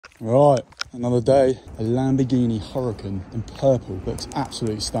Right, another day. A Lamborghini Huracan in purple. Looks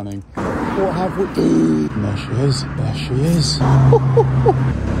absolutely stunning. What have we... And there she is. There she is.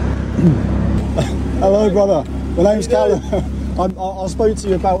 Hello, brother. My name's Callum. I spoke to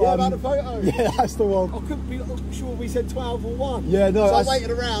you about... Yeah, about the photo. Yeah, that's the one. I couldn't be sure we said 12 or 1. Yeah, no. So I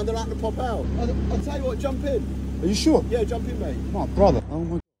waited around and I had to pop out. I'll tell you what, jump in. Are you sure? Yeah, jump in, mate. My brother. Oh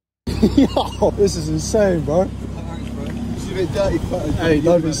my... Yo, this is insane, bro. Thanks, bro. It's a bit dirty photo. Hey,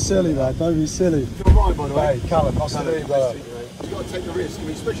 don't be silly, man. Don't be silly. You're right, by the way. Hey, Callum, nice to meet you, brother. You've got to take the risk. I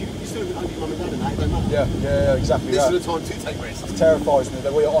mean, especially if you're still living under your mum and dad and that, it don't matter. Yeah, exactly. This is the time to take risks. It terrifies me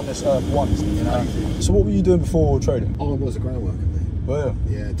that we're on this earth once, you know. So what were you doing before trading? Oh, I was a ground worker, mate. Well,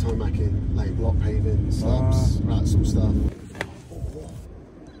 yeah, tarmacking, laying block paving, slabs, that sort of stuff.